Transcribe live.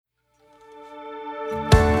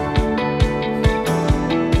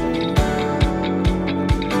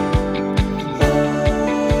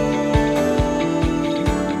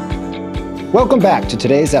Welcome back to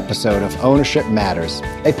today's episode of Ownership Matters,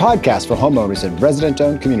 a podcast for homeowners in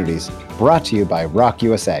resident-owned communities, brought to you by Rock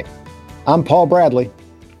USA. I'm Paul Bradley.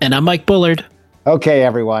 And I'm Mike Bullard. Okay,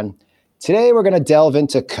 everyone. Today we're going to delve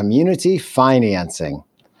into community financing,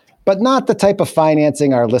 but not the type of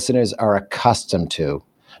financing our listeners are accustomed to,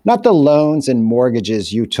 not the loans and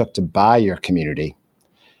mortgages you took to buy your community.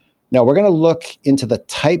 No, we're going to look into the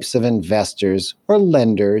types of investors or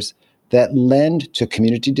lenders that lend to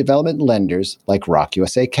community development lenders like Rock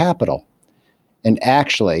USA Capital. And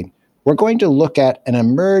actually, we're going to look at an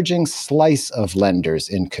emerging slice of lenders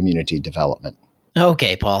in community development.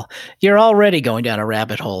 Okay, Paul, you're already going down a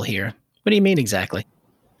rabbit hole here. What do you mean exactly?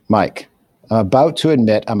 Mike, I'm about to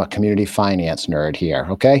admit I'm a community finance nerd here,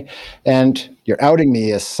 okay? And you're outing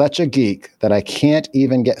me as such a geek that I can't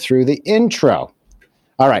even get through the intro.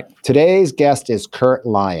 All right, today's guest is Kurt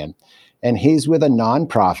Lyon, and he's with a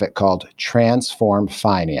nonprofit called Transform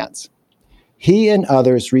Finance. He and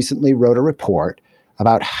others recently wrote a report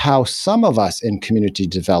about how some of us in community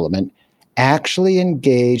development actually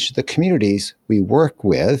engage the communities we work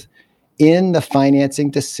with in the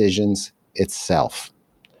financing decisions itself.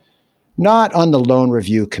 Not on the loan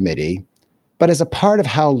review committee, but as a part of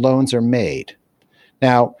how loans are made.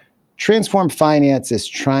 Now, Transform Finance is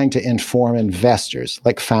trying to inform investors,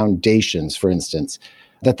 like foundations, for instance,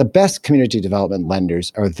 that the best community development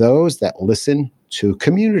lenders are those that listen to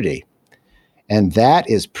community. And that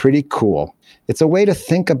is pretty cool. It's a way to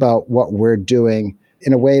think about what we're doing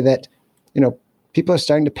in a way that, people are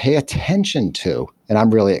starting to pay attention to. And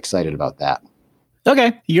I'm really excited about that.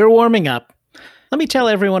 Okay, you're warming up. Let me tell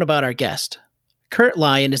everyone about our guest. Kurt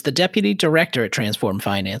Lyon is the Deputy Director at Transform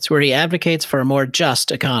Finance, where he advocates for a more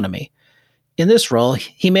just economy. In this role,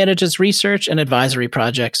 he manages research and advisory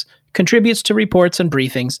projects, contributes to reports and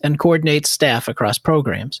briefings, and coordinates staff across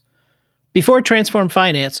programs. Before Transform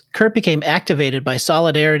Finance, Kurt became activated by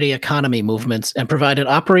solidarity economy movements and provided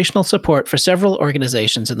operational support for several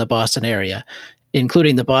organizations in the Boston area,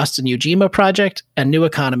 including the Boston Ujima Project and New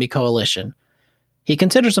Economy Coalition. He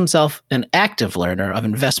considers himself an active learner of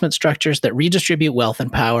investment structures that redistribute wealth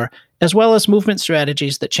and power, as well as movement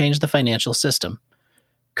strategies that change the financial system.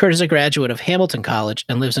 Kurt is a graduate of Hamilton College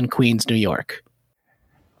and lives in Queens, New York.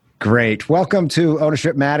 Great. Welcome to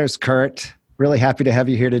Ownership Matters, Kurt. Really happy to have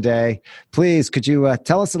you here today. Please, could you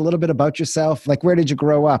tell us a little bit about yourself? Like, where did you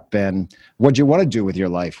grow up and what did you want to do with your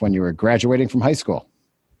life when you were graduating from high school?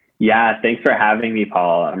 Yeah, thanks for having me,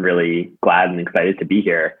 Paul. I'm really glad and excited to be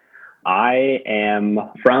here. I am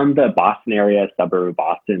from the Boston area, suburb of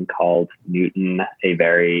Boston called Newton, a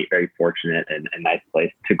very, very fortunate and nice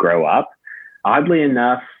place to grow up. Oddly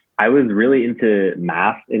enough, I was really into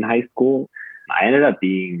math in high school. I ended up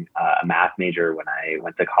being a math major when I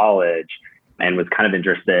went to college and was kind of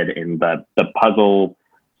interested in the puzzle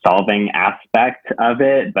solving aspect of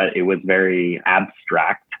it, but it was very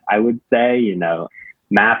abstract, I would say.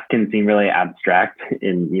 Math can seem really abstract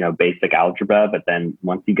in, basic algebra, but then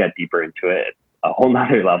once you get deeper into it, it's a whole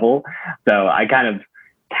nother level. So I kind of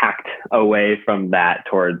tacked away from that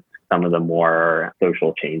towards some of the more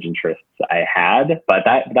social change interests I had, but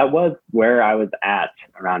that was where I was at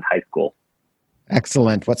around high school.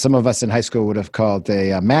 Excellent. What some of us in high school would have called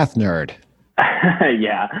a math nerd.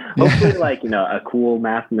 Yeah. Hopefully a cool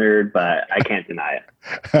math nerd, but I can't deny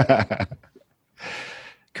it.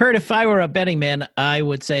 Kurt, if I were a betting man, I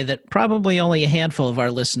would say that probably only a handful of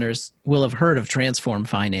our listeners will have heard of Transform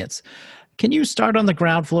Finance. Can you start on the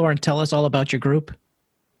ground floor and tell us all about your group?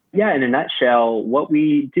 Yeah, in a nutshell, what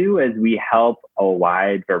we do is we help a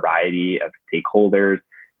wide variety of stakeholders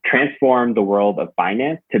transform the world of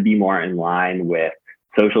finance to be more in line with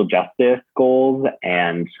social justice goals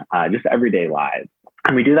and just everyday lives.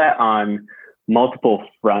 And we do that on multiple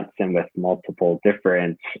fronts and with multiple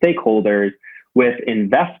different stakeholders. With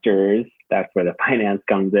investors, that's where the finance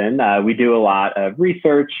comes in. We do a lot of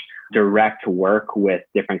research, direct work with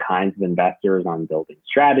different kinds of investors on building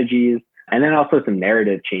strategies, and then also some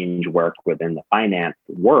narrative change work within the finance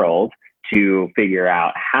world to figure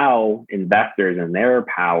out how investors and their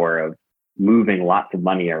power of moving lots of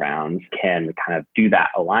money around can kind of do that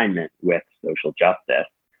alignment with social justice.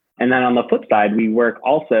 And then on the flip side, we work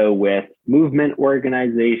also with movement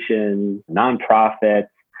organizations, nonprofits,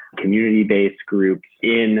 community-based groups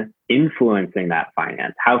in influencing that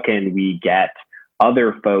finance. How can we get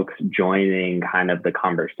other folks joining kind of the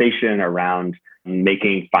conversation around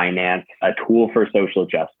making finance a tool for social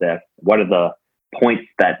justice? What are the points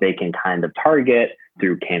that they can kind of target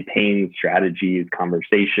through campaigns, strategies,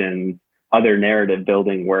 conversations, other narrative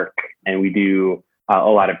building work? And we do a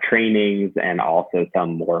lot of trainings and also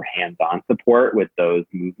some more hands-on support with those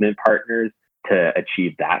movement partners to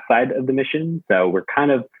achieve that side of the mission. So we're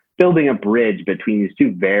kind of building a bridge between these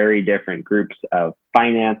two very different groups of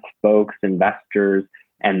finance folks, investors,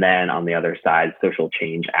 and then on the other side, social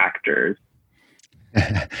change actors.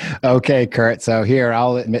 Okay, Kurt. So here,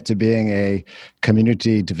 I'll admit to being a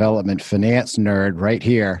community development finance nerd right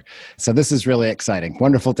here. So this is really exciting.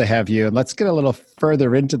 Wonderful to have you. And let's get a little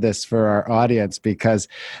further into this for our audience, because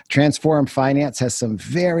Transform Finance has some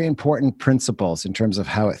very important principles in terms of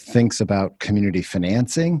how it thinks about community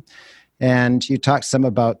financing. And you talked some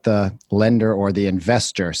about the lender or the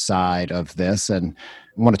investor side of this, and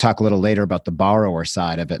I want to talk a little later about the borrower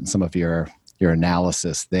side of it and some of your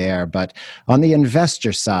analysis there. But on the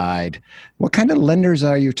investor side, what kind of lenders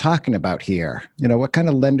are you talking about here? What kind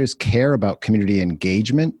of lenders care about community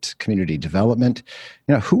engagement, community development?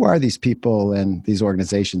 Who are these people and these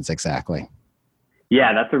organizations exactly?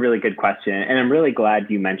 Yeah, that's a really good question. And I'm really glad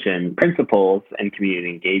you mentioned principles and community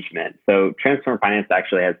engagement. So Transform Finance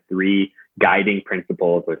actually has 3 guiding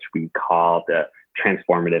principles, which we call the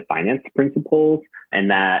transformative finance principles. And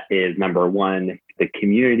that is, number 1, the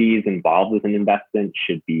communities involved with an investment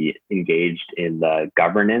should be engaged in the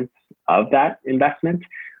governance of that investment.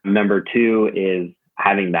 Number 2 is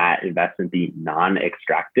having that investment be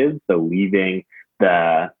non-extractive. So leaving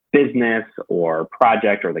the business or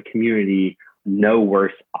project or the community no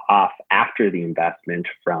worse off after the investment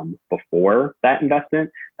from before that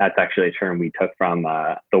investment. That's actually a term we took from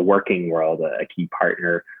the working world, a key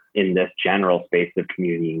partner in this general space of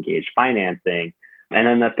community engaged financing. And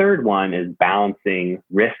then the third one is balancing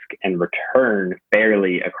risk and return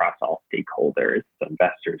fairly across all stakeholders, so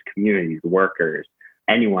investors, communities, workers,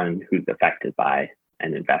 anyone who's affected by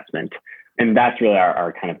an investment. And that's really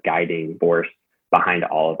our kind of guiding force behind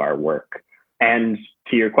all of our work. And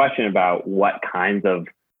to your question about what kinds of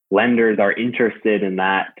lenders are interested in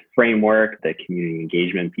that framework, the community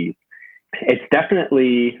engagement piece, it's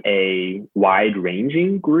definitely a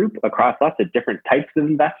wide-ranging group across lots of different types of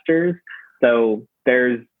investors. So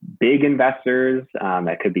there's big investors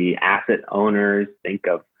that could be asset owners. Think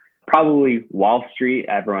of probably Wall Street.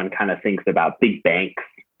 Everyone kind of thinks about big banks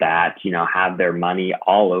that, have their money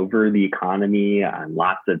all over the economy in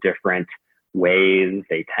lots of different ways.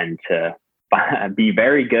 They tend to be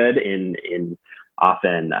very good in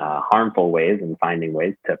often harmful ways and finding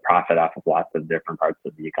ways to profit off of lots of different parts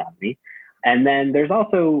of the economy. And then there's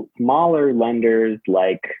also smaller lenders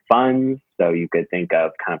like funds. So you could think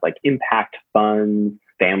of kind of like impact funds.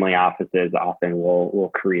 Family offices often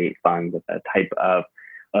will create funds with a type of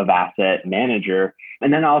asset manager.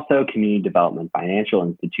 And then also community development financial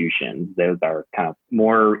institutions. Those are kind of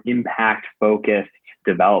more impact focused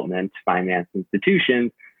development finance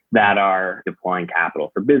institutions that are deploying capital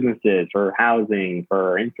for businesses, for housing,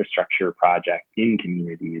 for infrastructure projects in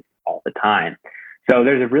communities all the time. So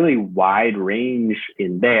there's a really wide range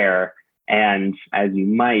in there. And as you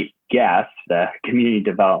might guess, the community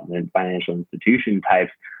development financial institution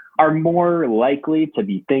types are more likely to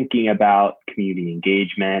be thinking about community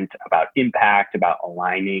engagement, about impact, about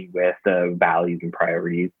aligning with the values and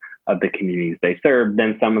priorities of the communities they serve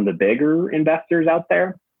than some of the bigger investors out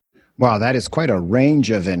there. Wow, that is quite a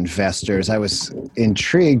range of investors. I was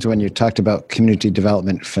intrigued when you talked about community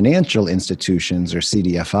development financial institutions, or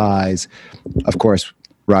CDFIs. Of course,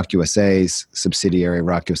 Rock USA's subsidiary,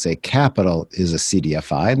 Rock USA Capital, is a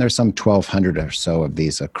CDFI, and there's some 1,200 or so of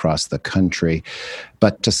these across the country.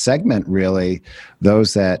 But to segment really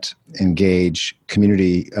those that engage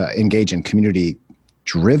in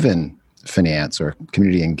community-driven finance or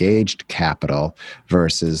community engaged capital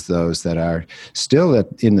versus those that are still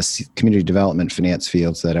in the community development finance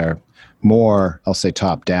fields that are more, I'll say,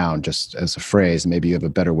 top down, just as a phrase. Maybe you have a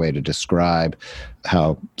better way to describe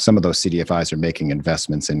how some of those CDFIs are making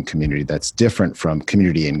investments in community that's different from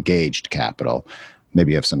community engaged capital.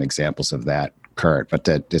 Maybe you have some examples of that, Kurt. But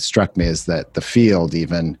that it struck me as that the field,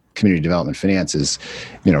 even community development finance, is,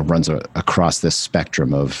 runs across this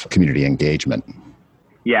spectrum of community engagement.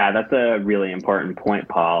 Yeah, that's a really important point,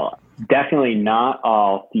 Paul. Definitely not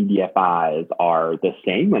all CDFIs are the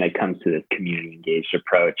same when it comes to this community engaged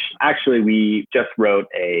approach. Actually, we just wrote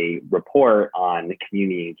a report on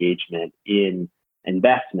community engagement in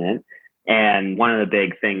investment. And one of the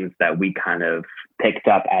big things that we kind of picked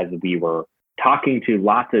up as we were talking to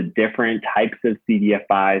lots of different types of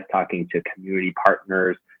CDFIs, talking to community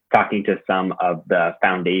partners, talking to some of the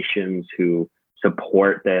foundations who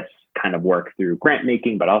support this kind of work through grant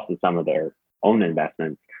making, but also some of their own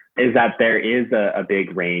investments, is that there is a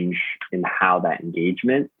big range in how that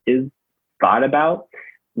engagement is thought about.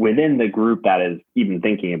 within the group that is even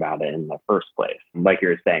thinking about it in the first place. Like you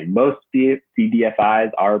were saying, most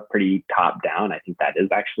CDFIs are pretty top down. I think that is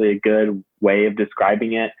actually a good way of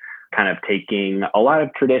describing it, kind of taking a lot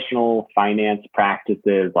of traditional finance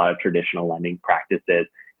practices, a lot of traditional lending practices,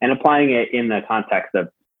 and applying it in the context of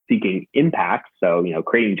seeking impact. So,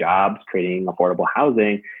 creating jobs, creating affordable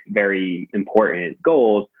housing, very important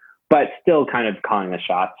goals, but still kind of calling the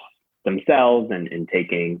shots themselves and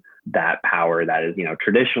taking that power that is,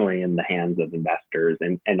 traditionally in the hands of investors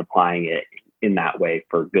and applying it in that way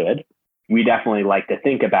for good. We definitely like to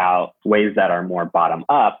think about ways that are more bottom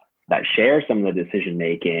up, that share some of the decision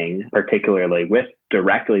making, particularly with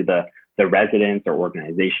directly the residents or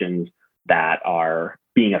organizations that are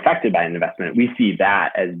being affected by an investment. We see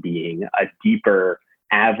that as being a deeper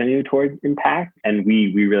avenue towards impact. And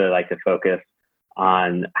we really like to focus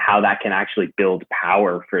on how that can actually build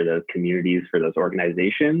power for those communities, for those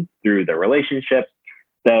organizations through the relationships,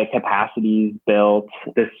 the capacities built,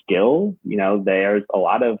 the skill. There's a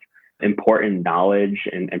lot of important knowledge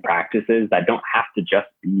and practices that don't have to just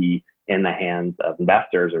be in the hands of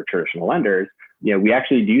investors or traditional lenders. We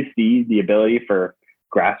actually do see the ability for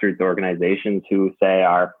grassroots organizations who say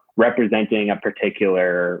are representing a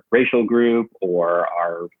particular racial group or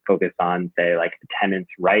are focused on, say, like tenants'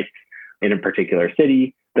 rights in a particular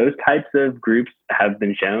city. Those types of groups have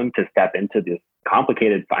been shown to step into this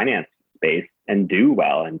complicated finance space and do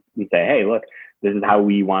well and say, hey, look, this is how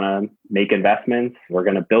we want to make investments. We're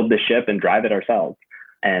going to build the ship and drive it ourselves.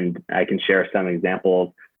 And I can share some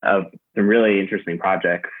examples of some really interesting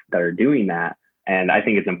projects that are doing that. And I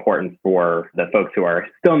think it's important for the folks who are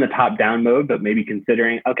still in the top-down mode, but maybe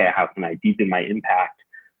considering, okay, how can I deepen my impact?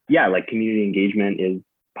 Yeah, like community engagement is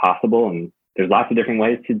possible, and there's lots of different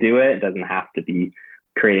ways to do it. It doesn't have to be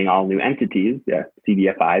creating all new entities. Yeah,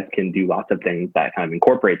 CDFIs can do lots of things that kind of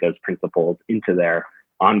incorporate those principles into their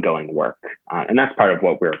ongoing work. And that's part of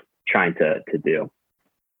what we're trying to do.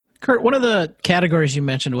 Kurt, one of the categories you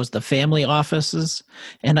mentioned was the family offices,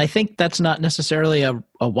 and I think that's not necessarily a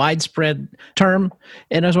widespread term.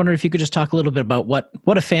 And I was wondering if you could just talk a little bit about what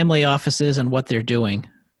a family office is and what they're doing.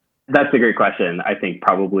 That's a great question. I think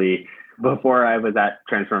probably before I was at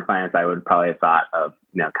Transform Finance, I would probably have thought of,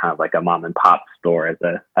 kind of like a mom and pop store as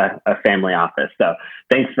a family office. So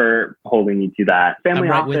thanks for holding me to that. Family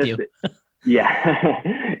I'm right office, with you.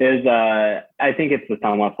 Yeah, I think it's a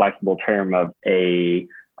somewhat flexible term of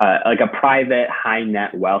like a private high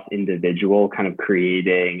net wealth individual kind of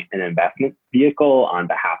creating an investment vehicle on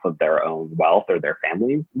behalf of their own wealth or their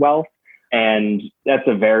family's wealth. And that's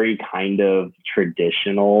a very kind of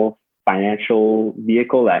traditional financial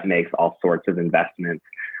vehicle that makes all sorts of investments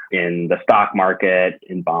in the stock market,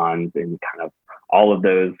 in bonds, in kind of all of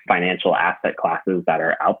those financial asset classes that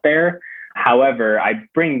are out there. However, I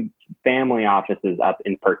bring family offices up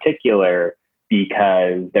in particular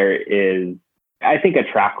because there is, I think,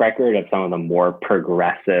 a track record of some of the more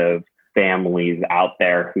progressive families out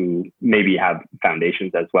there who maybe have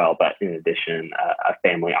foundations as well, but in addition, a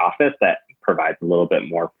family office that provides a little bit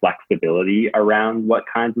more flexibility around what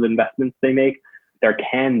kinds of investments they make. There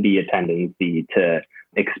can be a tendency to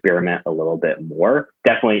experiment a little bit more.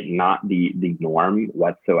 Definitely not the norm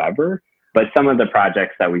whatsoever, but some of the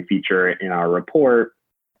projects that we feature in our report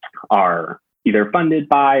are either funded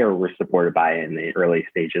by or were supported by in the early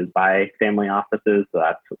stages by family offices. So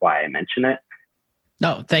that's why I mention it.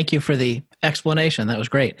 No, thank you for the explanation. That was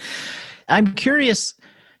great. I'm curious,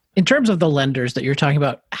 in terms of the lenders that you're talking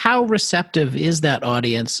about, how receptive is that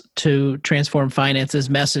audience to Transform Finance's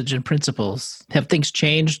message and principles? Have things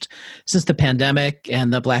changed since the pandemic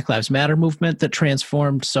and the Black Lives Matter movement that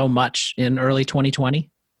transformed so much in early 2020?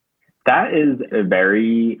 That is a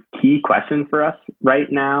very key question for us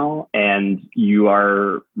right now. And you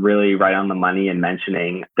are really right on the money in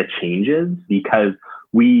mentioning the changes, because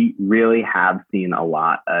we really have seen a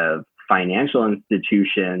lot of financial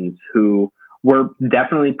institutions who were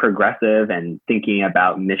definitely progressive and thinking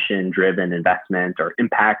about mission-driven investment or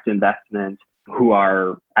impact investment, who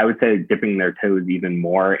are, I would say, dipping their toes even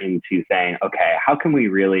more into saying, okay, how can we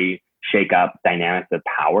really shake up dynamics of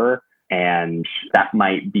power? And that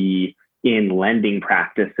might be in lending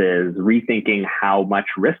practices, rethinking how much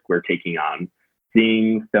risk we're taking on.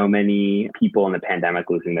 Seeing so many people in the pandemic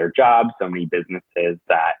losing their jobs, so many businesses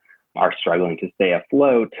that are struggling to stay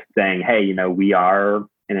afloat, saying, hey, we are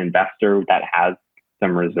an investor that has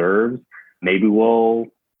some reserves. Maybe we'll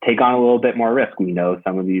take on a little bit more risk. We know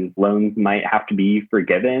some of these loans might have to be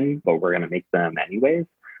forgiven, but we're going to make them anyways.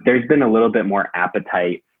 There's been a little bit more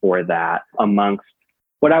appetite for that amongst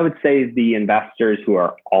what I would say is the investors who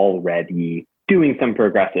are already doing some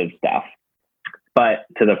progressive stuff. But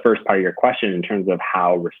to the first part of your question, in terms of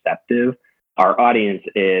how receptive our audience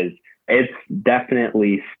is, it's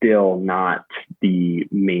definitely still not the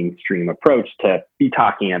mainstream approach to be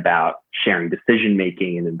talking about sharing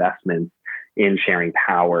decision-making and investments in sharing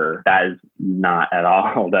power. That is not at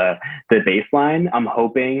all the baseline. I'm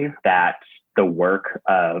hoping that the work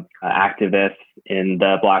of activists in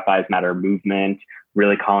the Black Lives Matter movement,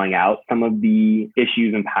 really calling out some of the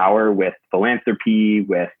issues in power with philanthropy,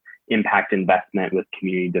 with impact investment, with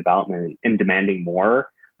community development, and demanding more,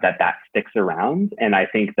 that sticks around. And I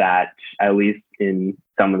think that at least in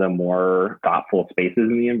some of the more thoughtful spaces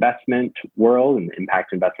in the investment world and the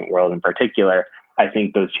impact investment world in particular, I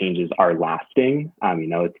think those changes are lasting.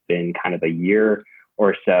 It's been kind of a year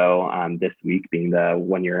or so, this week being the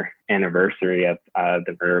 1-year anniversary of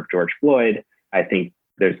the murder of George Floyd. I think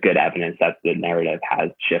there's good evidence that the narrative has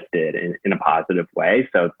shifted in a positive way.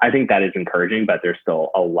 So I think that is encouraging, but there's still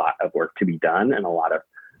a lot of work to be done and a lot of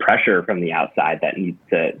pressure from the outside that needs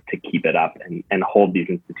to keep it up and hold these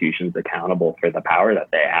institutions accountable for the power that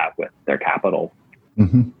they have with their capital.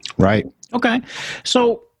 Mm-hmm. Right. Okay.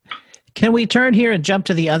 So can we turn here and jump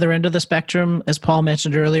to the other end of the spectrum, as Paul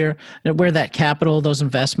mentioned earlier, where that capital, those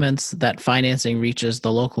investments, that financing reaches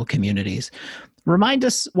the local communities? Remind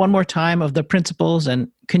us one more time of the principles, and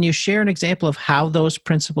can you share an example of how those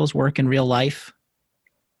principles work in real life?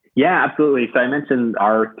 Yeah, absolutely. So I mentioned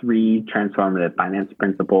our 3 transformative finance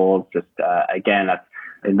principles. Just again, that's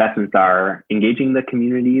investments are engaging the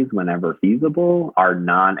communities whenever feasible, are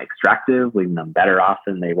non-extractive, leaving them better off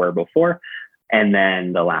than they were before. And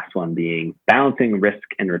then the last one being balancing risk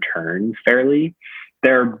and return fairly.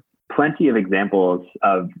 There are plenty of examples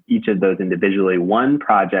of each of those individually. One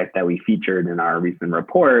project that we featured in our recent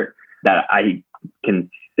report that I can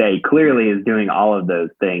say clearly is doing all of those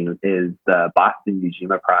things is the Boston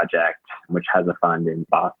Ujima Project, which has a fund in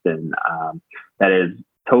Boston that is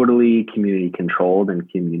totally community controlled and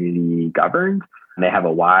community governed. And they have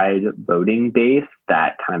a wide voting base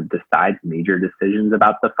that kind of decides major decisions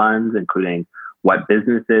about the funds, including what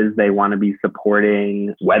businesses they want to be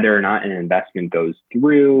supporting, whether or not an investment goes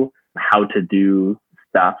through, how to do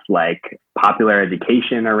stuff like popular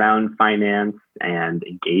education around finance and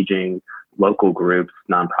engaging local groups,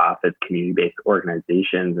 nonprofits, community-based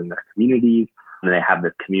organizations in their communities. And they have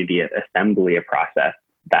this community assembly process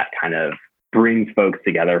that kind of brings folks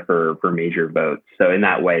together for major votes. So in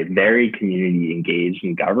that way, very community engaged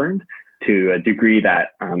and governed to a degree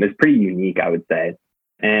that is pretty unique, I would say.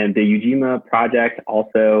 And the Ujima Project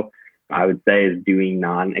also, I would say, is doing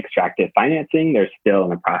non-extractive financing. They're still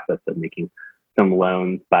in the process of making some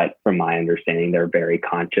loans, but from my understanding, they're very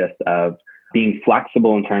conscious of being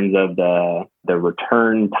flexible in terms of the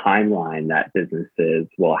return timeline that businesses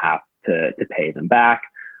will have to pay them back,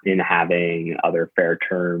 in having other fair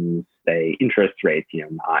terms, say interest rates,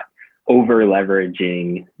 not over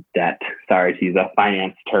leveraging debt. Sorry to use a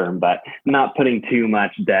finance term, but not putting too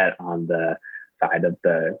much debt on the side of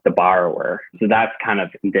the borrower. So that's kind of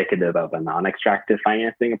indicative of a non-extractive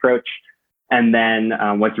financing approach. And then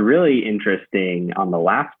what's really interesting on the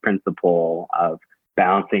last principle of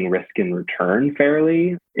balancing risk and return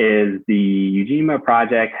fairly is the Ujima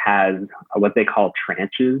Project has what they call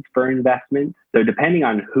tranches for investment. So depending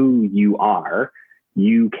on who you are,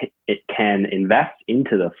 it can invest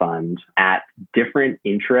into the fund at different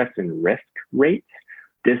interest and risk rates.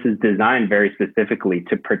 This is designed very specifically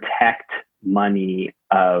to protect money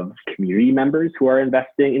of community members who are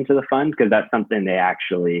investing into the fund, because that's something they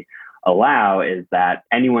actually allow, is that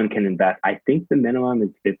anyone can invest. I think the minimum is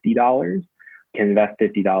 $50, can invest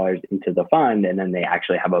 $50 into the fund, and then they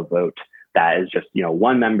actually have a vote that is just,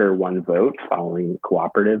 one member, one vote, following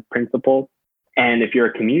cooperative principles. And if you're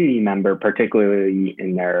a community member, particularly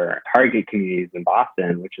in their target communities in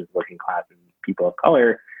Boston, which is working class and people of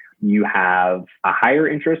color, you have a higher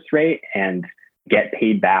interest rate and get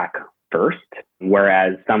paid back first,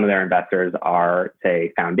 whereas some of their investors are,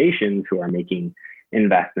 say, foundations who are making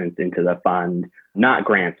investments into the fund, not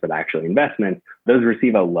grants, but actually investments. Those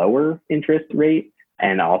receive a lower interest rate,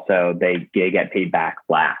 and also they get paid back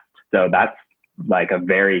last. So that's like a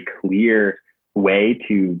very clear way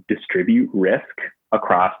to distribute risk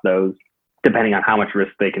across those, depending on how much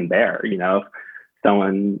risk they can bear. If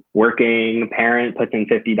someone working parent puts in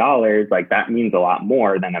 $50, like that means a lot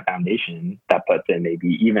more than a foundation that puts in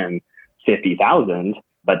maybe even 50,000,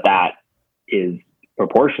 but that is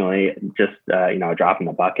proportionally just a drop in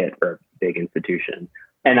the bucket for a big institution.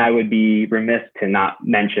 And I would be remiss to not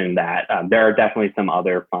mention that there are definitely some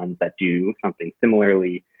other funds that do something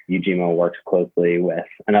similarly. Ujima works closely with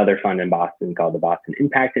another fund in Boston called the Boston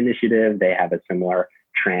Impact Initiative. They have a similar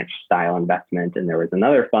tranche style investment. And there was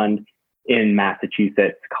another fund in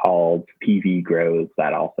Massachusetts called PV Grows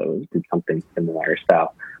that also did something similar.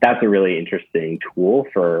 So that's a really interesting tool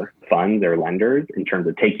for funds or lenders in terms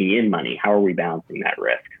of taking in money. How are we balancing that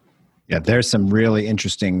risk? Yeah, there's some really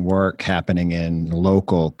interesting work happening in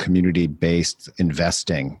local community-based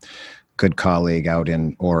investing. Good colleague out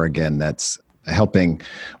in Oregon that's helping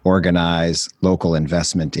organize local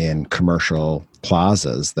investment in commercial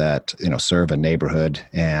plazas that, serve a neighborhood,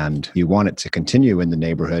 and you want it to continue in the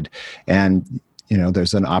neighborhood. And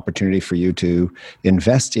there's an opportunity for you to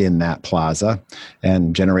invest in that plaza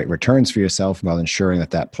and generate returns for yourself while ensuring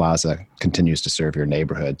that that plaza continues to serve your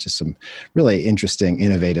neighborhood. Just some really interesting,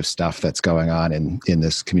 innovative stuff that's going on in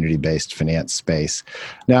this community-based finance space.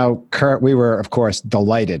 Now, Kurt, we were, of course,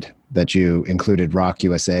 delighted that you included Rock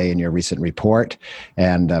USA in your recent report.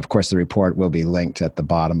 And of course, the report will be linked at the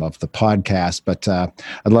bottom of the podcast. But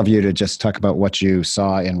I'd love you to just talk about what you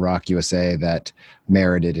saw in Rock USA that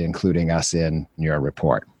merited including us in your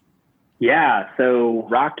report. Yeah, so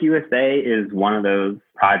Rock USA is one of those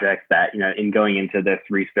projects that, in going into this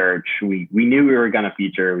research, we knew we were going to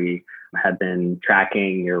feature. We had been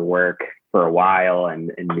tracking your work for a while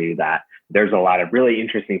and knew that there's a lot of really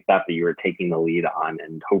interesting stuff that you were taking the lead on,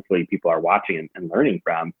 and hopefully people are watching and learning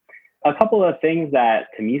from. A couple of things that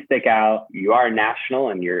to me stick out: you are national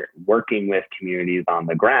and you're working with communities on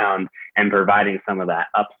the ground and providing some of that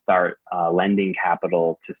upstart lending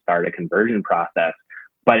capital to start a conversion process.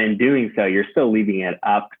 But in doing so, you're still leaving it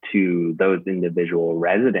up to those individual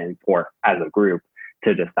residents or as a group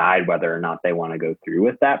to decide whether or not they want to go through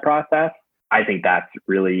with that process. I think that's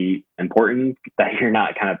really important, that you're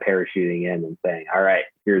not kind of parachuting in and saying, all right,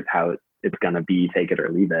 here's how it's going to be, take it or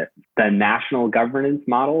leave it. The national governance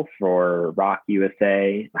model for Rock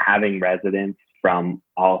USA, having residents from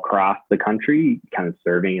all across the country kind of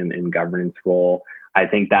serving in governance role, I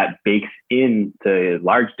think that bakes in to a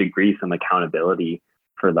large degree some accountability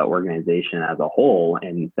for the organization as a whole,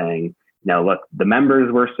 and saying, look, the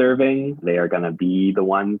members we're serving, they are going to be the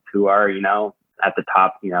ones who are, at the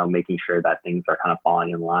top, making sure that things are kind of falling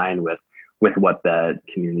in line with what the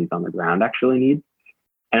communities on the ground actually need.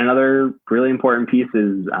 And another really important piece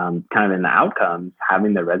is kind of in the outcomes,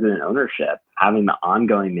 having the resident ownership, having the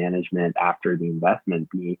ongoing management after the investment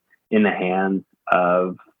be in the hands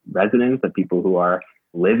of residents, the people who are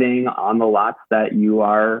living on the lots that you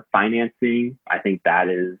are financing. I think that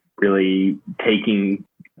is really taking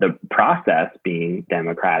the process being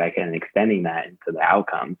democratic and extending that into the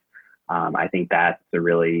outcomes. I think that's a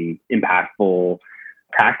really impactful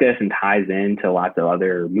practice and ties into lots of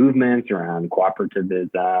other movements around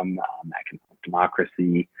cooperativism, economic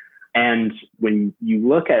democracy. And when you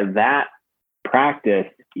look at that practice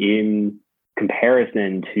in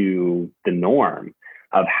comparison to the norm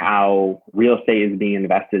of how real estate is being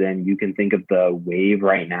invested in, you can think of the wave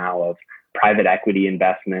right now of private equity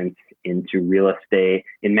investments into real estate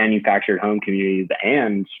in manufactured home communities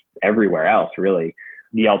and everywhere else, really.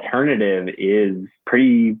 The alternative is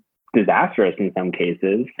pretty disastrous in some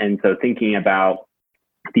cases. And so thinking about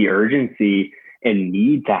the urgency and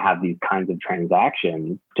need to have these kinds of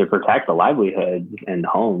transactions to protect the livelihoods and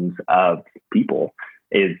homes of people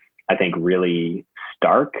is, I think, really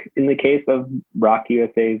stark in the case of Rock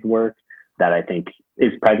USA's work, that I think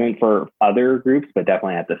is present for other groups, but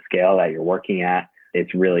definitely at the scale that you're working at,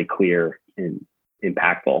 it's really clear and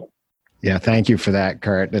impactful. Yeah, thank you for that,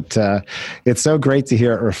 Kurt. It's so great to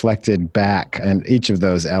hear it reflected back, and each of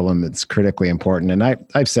those elements critically important. And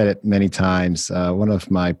I've said it many times. One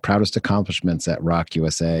of my proudest accomplishments at Rock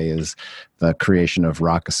USA is the creation of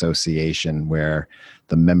Rock Association, where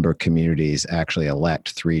the member communities actually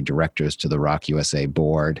elect 3 directors to the Rock USA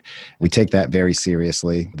board. We take that very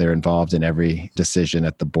seriously. They're involved in every decision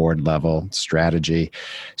at the board level. Strategy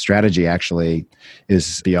actually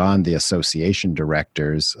is beyond the association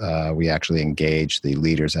directors. We actually engage the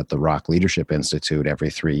leaders at the Rock Leadership Institute every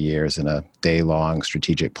 3 years in a day-long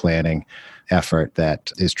strategic planning effort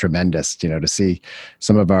that is tremendous. To see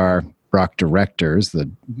some of our Rock directors,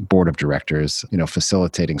 the board of directors,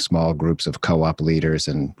 facilitating small groups of co-op leaders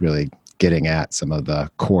and really getting at some of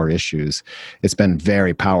the core issues. It's been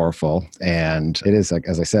very powerful. And it is,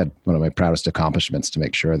 as I said, one of my proudest accomplishments to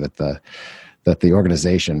make sure that the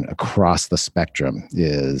organization across the spectrum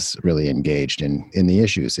is really engaged in the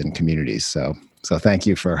issues in communities. So thank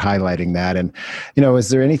you for highlighting that. And, is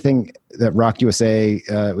there anything that Rock USA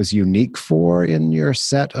was unique for in your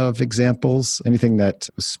set of examples? Anything that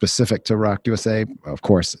was specific to Rock USA? Of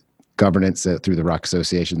course, governance through the Rock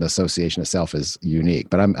Association, the association itself is unique,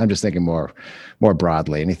 but I'm just thinking more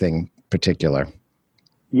broadly, anything particular?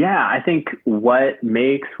 Yeah, I think what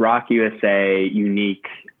makes Rock USA unique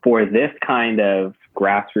for this kind of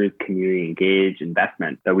grassroots, community engaged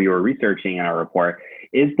investment that we were researching in our report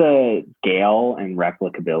is the scale and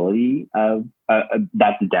replicability of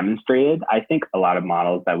that's demonstrated. I think a lot of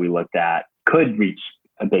models that we looked at could reach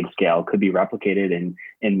a big scale, could be replicated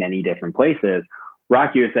in many different places.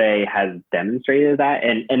 Rock USA has demonstrated that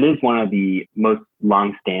and is one of the most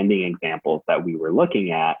longstanding examples that we were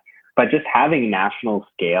looking at. But just having national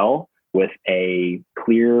scale with a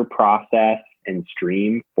clear process and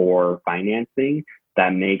stream for financing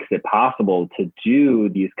that makes it possible to do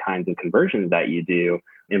these kinds of conversions that you do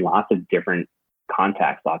in lots of different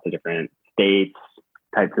contexts, lots of different states,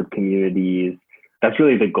 types of communities. That's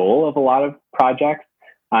really the goal of a lot of projects.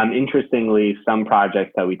 Interestingly, some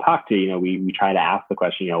projects that we talk to, we try to ask the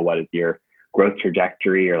question, what is your growth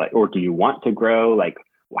trajectory, or do you want to grow? Like,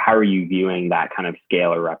 how are you viewing that kind of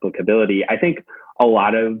scale or replicability? I think a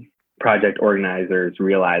lot of project organizers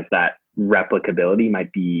realize that replicability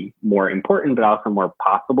might be more important, but also more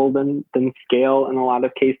possible than scale in a lot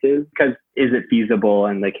of cases. Because is it feasible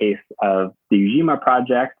in the case of the Ujima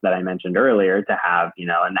project that I mentioned earlier to have, a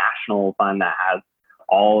national fund that has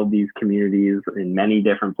all of these communities in many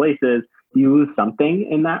different places? You lose something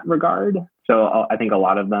in that regard. So I think a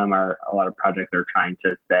lot of projects are trying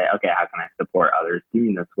to say, okay, how can I support others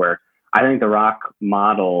doing this work? I think the ROC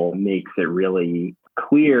model makes it really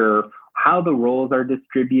clear how the roles are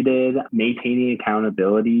distributed, maintaining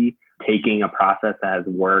accountability, taking a process that has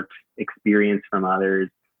worked, experience from others,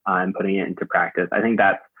 and putting it into practice. I think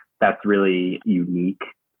that's really unique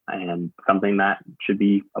and something that should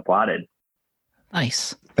be applauded.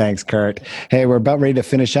 Nice. Thanks, Kurt. Hey, we're about ready to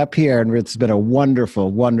finish up here, and it's been a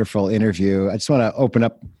wonderful, wonderful interview. I just want to open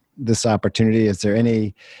up this opportunity. Is there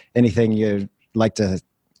anything you'd like to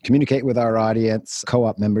communicate with our audience,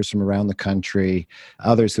 co-op members from around the country,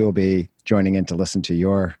 others who will be joining in to listen to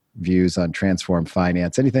your views on Transform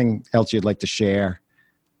Finance? Anything else you'd like to share?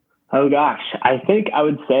 Oh gosh, I think I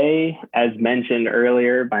would say, as mentioned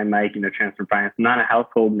earlier by Mike, Transform Finance, not a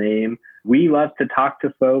household name. We love to talk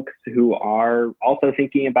to folks who are also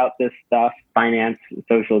thinking about this stuff: finance,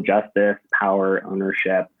 social justice, power,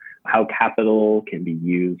 ownership, how capital can be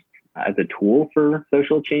used as a tool for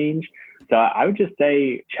social change. So I would just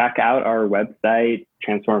say, check out our website,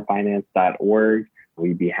 transformfinance.org.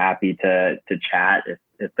 We'd be happy to chat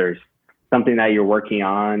if there's something that you're working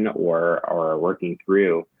on or working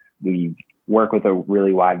through. We work with a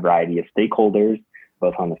really wide variety of stakeholders,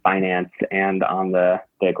 both on the finance and on the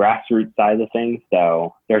grassroots side of things.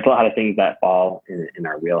 So there's a lot of things that fall in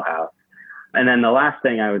our wheelhouse. And then the last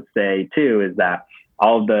thing I would say too is that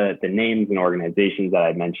all of the names and organizations that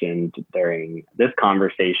I mentioned during this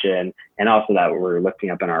conversation, and also that we're looking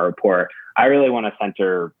up in our report, I really want to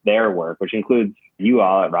center their work, which includes you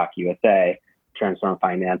all at ROC USA. Transform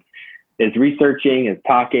Finance is researching, is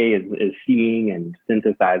talking, is seeing and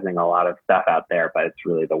synthesizing a lot of stuff out there, but it's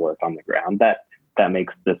really the work on the ground that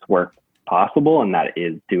makes this work possible, and that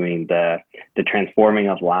is doing the transforming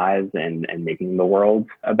of lives and making the world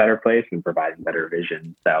a better place and providing better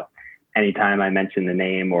vision. So anytime I mention the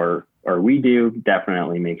name or we do,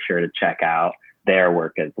 definitely make sure to check out their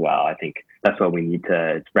work as well. I think that's what we need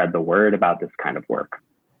to spread the word about this kind of work.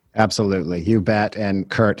 Absolutely. You bet. And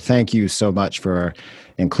Kurt, thank you so much for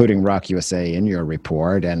including ROC USA in your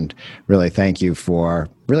report. And really thank you for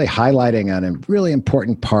really highlighting on a really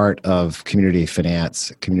important part of community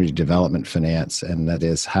finance, community development finance, and that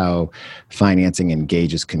is how financing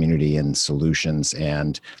engages community in solutions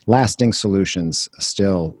and lasting solutions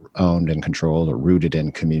still owned and controlled or rooted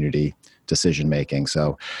in community decision-making.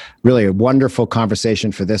 So really a wonderful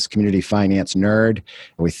conversation for this community finance nerd.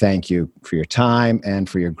 We thank you for your time and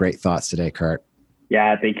for your great thoughts today, Kurt.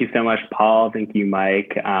 Yeah, thank you so much, Paul. Thank you,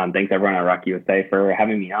 Mike. Thanks everyone at ROC USA for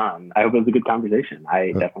having me on. I hope it was a good conversation.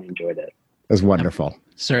 I definitely enjoyed it. It was wonderful.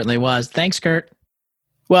 Certainly was. Thanks, Kurt.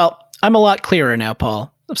 Well, I'm a lot clearer now,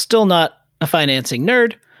 Paul. I'm still not a financing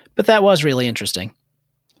nerd, but that was really interesting.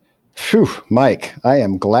 Phew, Mike, I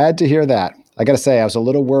am glad to hear that. I got to say, I was a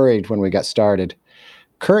little worried when we got started.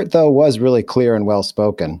 Kurt, though, was really clear and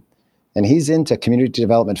well-spoken, and he's into community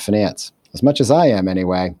development finance, as much as I am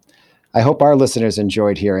anyway. I hope our listeners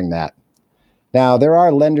enjoyed hearing that. Now, there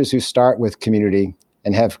are lenders who start with community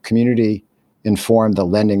and have community inform the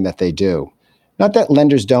lending that they do. Not that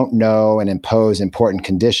lenders don't know and impose important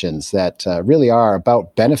conditions that really are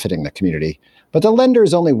about benefiting the community, but the lender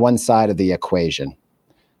is only one side of the equation.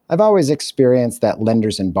 I've always experienced that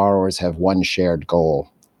lenders and borrowers have one shared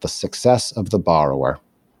goal: the success of the borrower.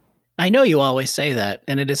 I know you always say that,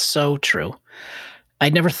 and it is so true.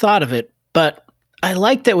 I'd never thought of it, but I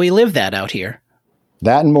like that we live that out here.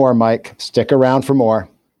 That and more, Mike. Stick around for more.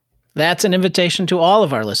 That's an invitation to all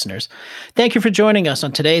of our listeners. Thank you for joining us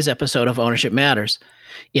on today's episode of Ownership Matters.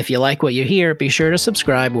 If you like what you hear, be sure to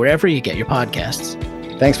subscribe wherever you get your podcasts.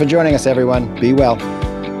 Thanks for joining us, everyone. Be well.